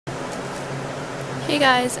Hey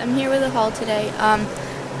guys, I'm here with a haul today.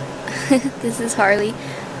 This is Harley.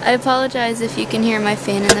 I apologize if you can hear my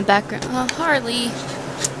fan in the background. Oh, Harley!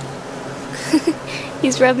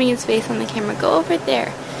 He's rubbing his face on the camera. Go over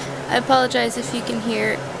there. I apologize if you can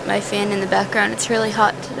hear my fan in the background. It's really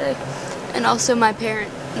hot today. And also my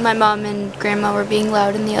mom and grandma were being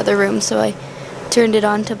loud in the other room, so I turned it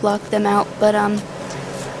on to block them out. But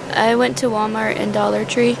I went to Walmart and Dollar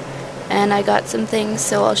Tree and I got some things,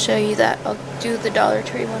 so I'll show you that. I'll do the Dollar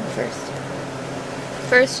Tree one first.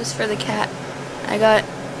 First, just for the cat, I got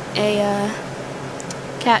a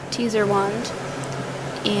cat teaser wand,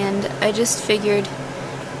 and I just figured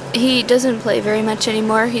he doesn't play very much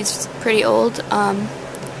anymore. He's pretty old,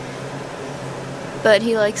 but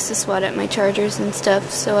he likes to swat at my chargers and stuff,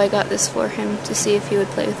 so I got this for him to see if he would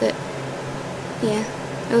play with it. Yeah,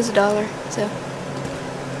 it was $1, so.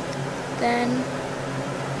 Then,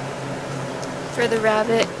 for the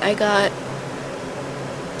rabbit, I got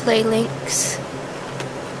play links.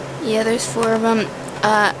 Yeah, there's 4 of them.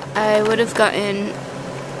 I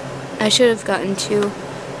should have gotten 2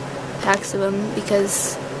 packs of them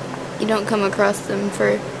because you don't come across them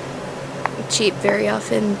for cheap very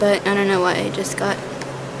often, but I don't know why I just got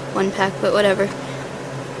 1 pack, but whatever.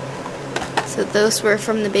 So those were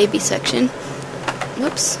from the baby section.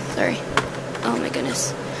 Whoops, sorry. Oh my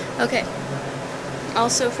goodness. Okay.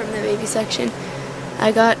 Also from the baby section,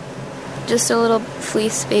 I got just a little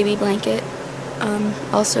fleece baby blanket,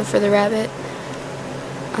 also for the rabbit.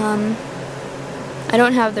 I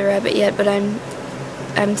don't have the rabbit yet, but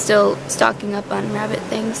I'm still stocking up on rabbit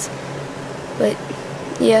things. But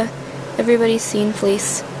yeah, everybody's seen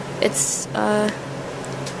fleece. It's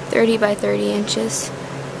 30 by 30 inches,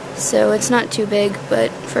 so it's not too big, but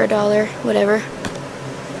for $1, whatever.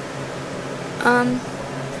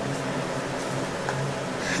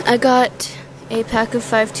 I got a pack of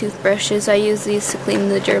 5 toothbrushes. I use these to clean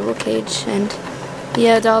the gerbil cage, and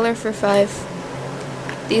yeah, $1 for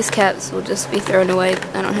 5. These cats will just be thrown away.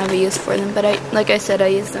 I don't have a use for them, but like I said, I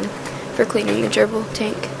use them for cleaning the gerbil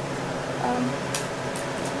tank.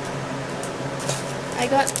 I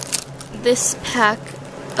got this pack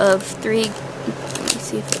of 3. Let me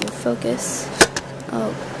see if it will focus.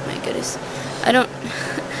 Oh my goodness, I don't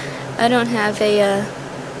have a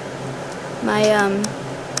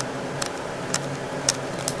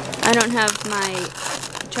I don't have my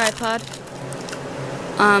tripod,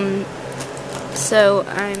 so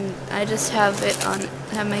I just have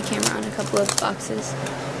my camera on a couple of boxes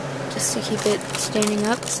just to keep it standing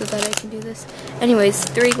up so that I can do this. Anyways,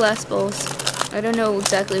 3 glass bowls. I don't know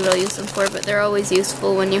exactly what I'll use them for, but they're always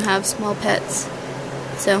useful when you have small pets.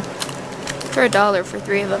 So for $1 for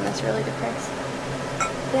 3 of them, that's really good price.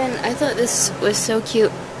 Then I thought this was so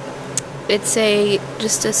cute. It's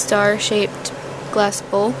just a star-shaped glass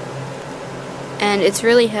bowl, and it's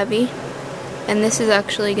really heavy. And this is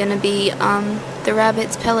actually going to be the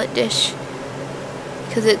rabbit's pellet dish,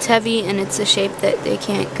 because it's heavy and it's a shape that they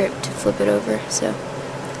can't grip to flip it over. So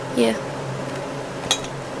yeah.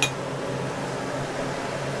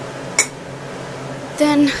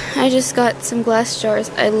 Then I just got some glass jars.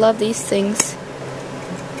 I love these things.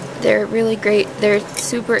 They're really great. They're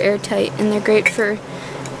super airtight, and they're great for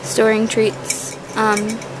storing treats. They're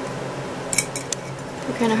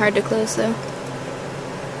kind of hard to close though.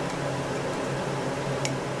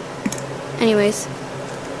 Anyways,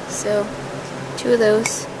 so 2 of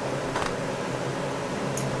those.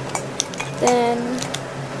 Then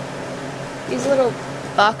these little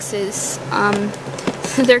boxes,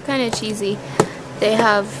 they're kind of cheesy. They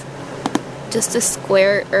have just a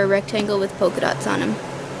square or a rectangle with polka dots on them.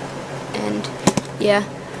 And yeah,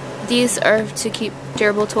 these are to keep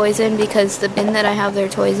gerbil toys in, because the bin that I have their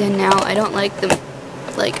toys in now, I don't like them.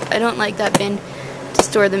 I don't like that bin to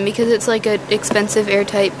store them, because it's like an expensive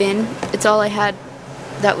airtight bin. It's all I had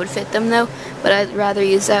that would fit them though, but I'd rather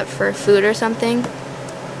use that for food or something.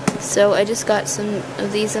 So I just got some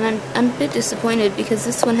of these, and I'm a bit disappointed because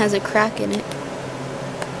this one has a crack in it.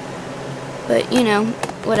 But you know,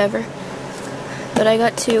 whatever. But I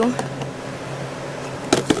got 2.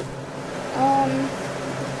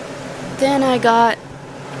 Then I got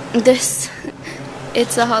this.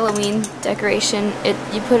 It's a Halloween decoration.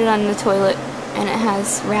 You put it on the toilet, and it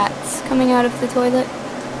has rats coming out of the toilet.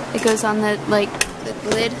 It goes on the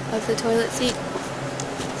lid of the toilet seat.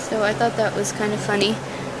 So I thought that was kind of funny,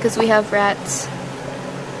 because we have rats.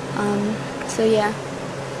 So yeah,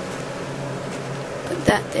 put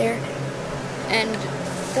that there. And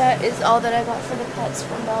that is all that I got for the pets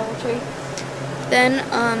from Dollar Tree. Then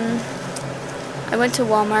I went to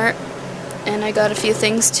Walmart, and I got a few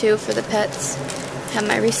things too for the pets. I have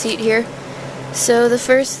my receipt here. So the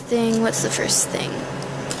first thing, what's the first thing?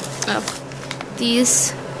 Oh,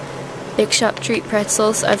 these Big Shop treat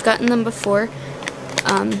pretzels. I've gotten them before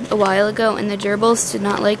a while ago, and the gerbils did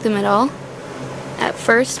not like them at all at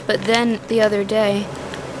first, but then the other day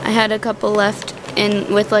I had a couple left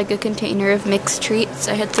in with like a container of mixed treats.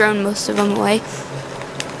 I had thrown most of them away,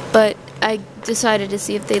 but I decided to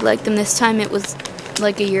see if they'd like them this time. It was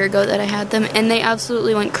like a year ago that I had them, and they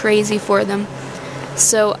absolutely went crazy for them.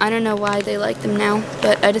 So I don't know why they like them now,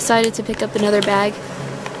 but I decided to pick up another bag.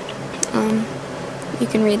 You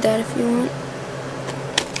can read that if you want.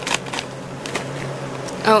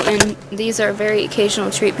 Oh, and these are a very occasional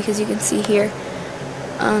treat because you can see here,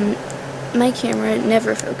 my camera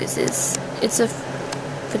never focuses. It's a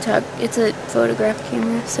photograph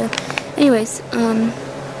camera. So, anyways,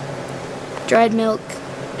 dried milk,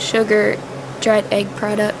 sugar, dried egg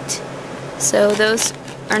product. So those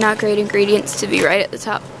are not great ingredients to be right at the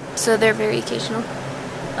top. So they're very occasional.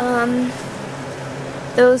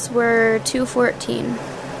 Those were $2.14.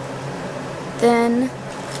 Then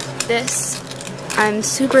this I'm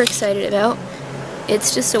super excited about.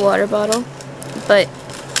 It's just a water bottle, but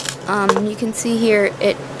you can see here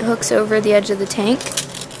it hooks over the edge of the tank.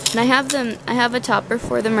 And I have a topper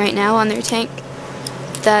for them right now on their tank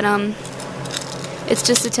that it's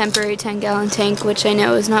just a temporary 10-gallon tank, which I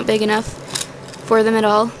know is not big enough for them at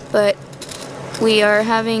all, but we are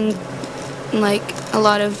having like a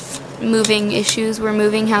lot of moving issues. We're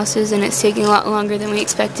moving houses and it's taking a lot longer than we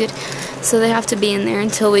expected, so they have to be in there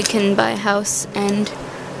until we can buy a house and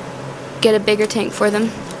get a bigger tank for them.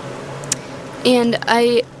 And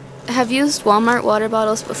I have used Walmart water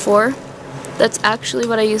bottles before. That's actually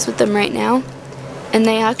what I use with them right now, and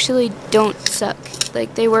they actually don't suck.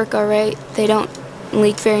 Like, they work alright, they don't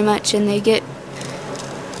leak very much, and they get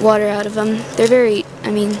water out of them. They're very,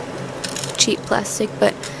 cheap plastic,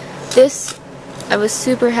 but this, I was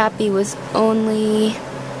super happy, was only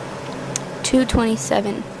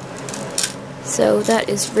 $2.27. So that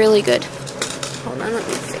is really good. Hold on, let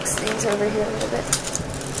me fix things over here a little bit.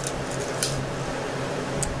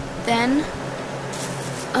 Then,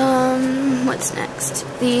 what's next?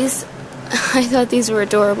 These, I thought these were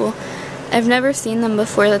adorable. I've never seen them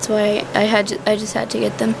before, that's why I just had to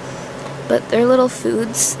get them. But they're little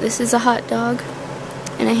foods. This is a hot dog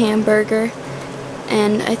and a hamburger,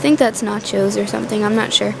 and I think that's nachos or something, I'm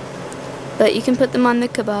not sure. But you can put them on the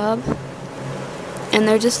kebab, and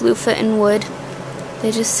they're just loofah and wood.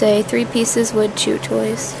 They just say 3 pieces wood chew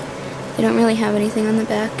toys. They don't really have anything on the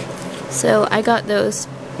back. So I got those.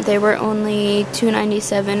 They were only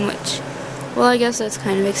 $2.97, which, well, I guess that's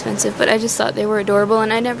kind of expensive, but I just thought they were adorable,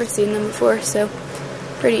 and I'd never seen them before, so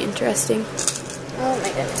pretty interesting. Oh my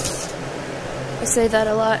goodness. I say that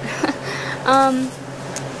a lot.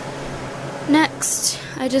 Next,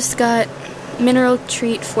 I just got mineral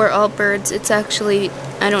treat for all birds. It's actually,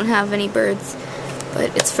 I don't have any birds,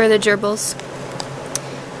 but it's for the gerbils.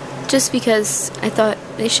 Just because I thought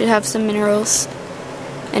they should have some minerals.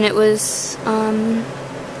 And it was only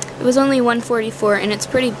 $1.44, and it's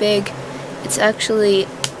pretty big. It's actually,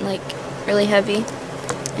 like, really heavy.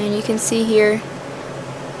 And you can see here,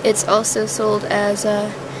 it's also sold as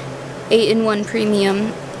 8-in-1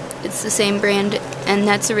 Premium. It's the same brand, and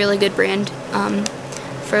that's a really good brand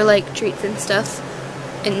for like treats and stuff,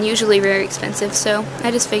 and usually very expensive, so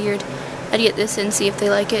I just figured I'd get this and see if they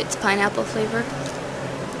like it. It's pineapple flavor.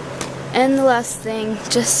 And the last thing,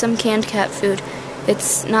 just some canned cat food.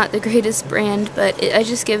 It's not the greatest brand, but I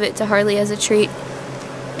just give it to Harley as a treat.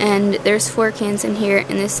 And there's 4 cans in here,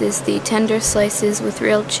 and this is the tender slices with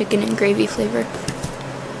real chicken and gravy flavor.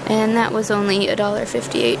 And that was only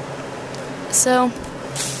 $1.58. So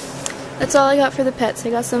that's all I got for the pets.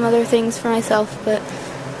 I got some other things for myself, but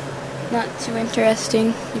not too interesting.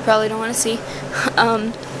 You probably don't want to see.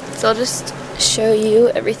 So I'll just show you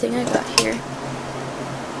everything I got here.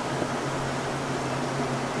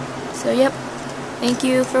 So yep, thank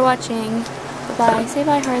you for watching. Bye-bye. Say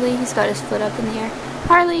bye, Harley. He's got his foot up in the air.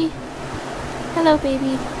 Harley! Hello,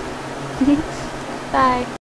 baby. Bye.